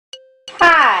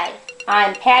Hi,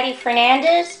 I'm Patty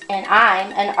Fernandez and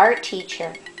I'm an art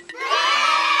teacher.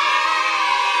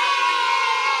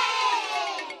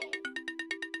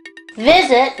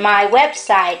 Visit my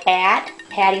website at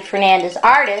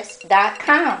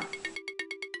pattyfernandezartist.com.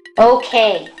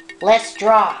 Okay, let's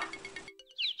draw.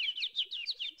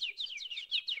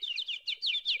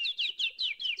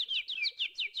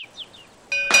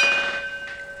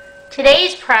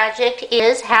 Today's project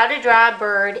is how to draw a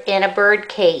bird in a bird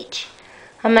cage.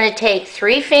 I'm going to take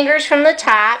 3 fingers from the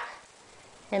top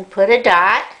and put a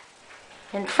dot.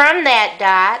 And from that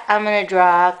dot, I'm going to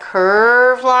draw a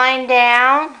curved line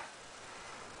down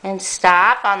and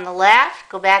stop on the left.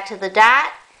 Go back to the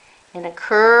dot and a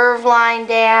curved line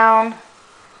down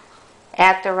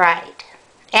at the right.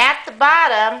 At the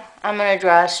bottom, I'm going to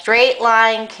draw a straight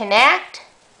line connect.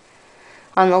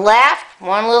 On the left,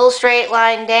 one little straight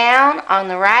line down. On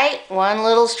the right, one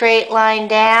little straight line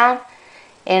down.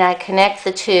 And I connect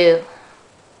the two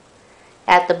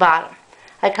at the bottom.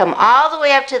 I come all the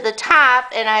way up to the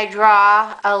top and I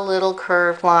draw a little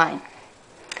curved line.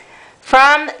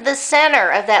 From the center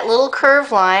of that little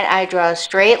curved line, I draw a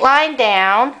straight line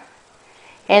down.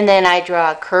 And then I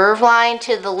draw a curved line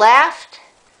to the left.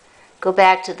 Go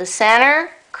back to the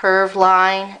center, curved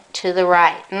line to the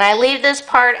right. And I leave this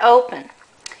part open.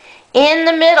 In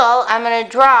the middle, I'm going to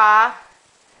draw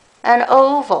an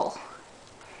oval.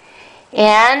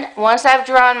 And once I've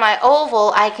drawn my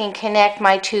oval, I can connect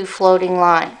my 2 floating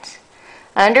lines.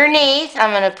 Underneath,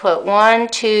 I'm going to put 1,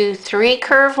 2, 3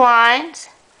 curved lines.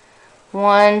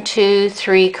 1, 2,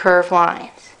 3 curved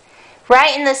lines.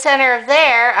 Right in the center of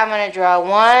there, I'm going to draw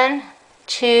 1,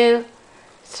 2,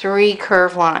 3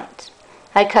 curved lines.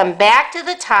 I come back to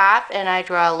the top and I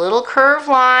draw a little curved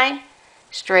line.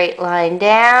 Straight line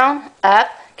down, up,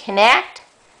 connect,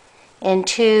 and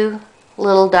 2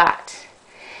 little dots.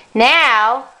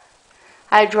 Now,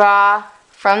 I draw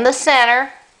from the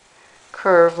center,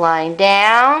 curved line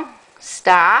down,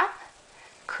 stop,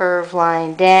 curved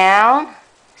line down,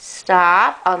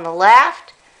 stop. On the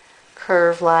left,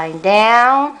 curved line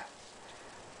down,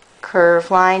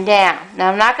 curved line down. Now,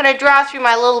 I'm not going to draw through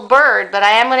my little bird, but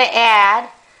I am going to add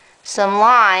some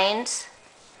lines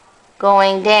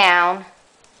going down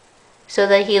so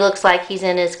that he looks like he's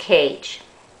in his cage.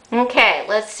 Okay,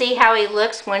 let's see how he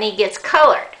looks when he gets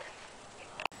colored.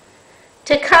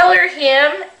 To color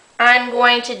him, I'm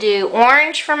going to do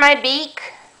orange for my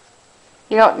beak.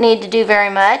 You don't need to do very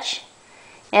much.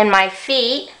 And my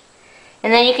feet.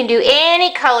 And then you can do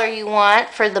any color you want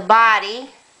for the body.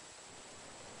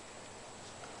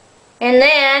 And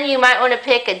then you might want to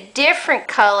pick a different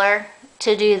color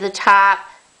to do the top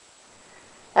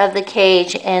of the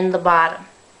cage and the bottom.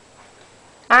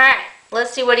 Alright,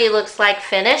 let's see what he looks like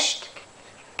finished.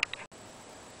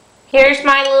 Here's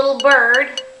my little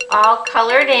bird, all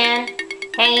colored in,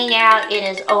 hanging out in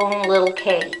his own little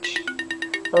cage.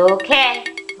 Okay,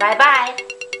 bye-bye.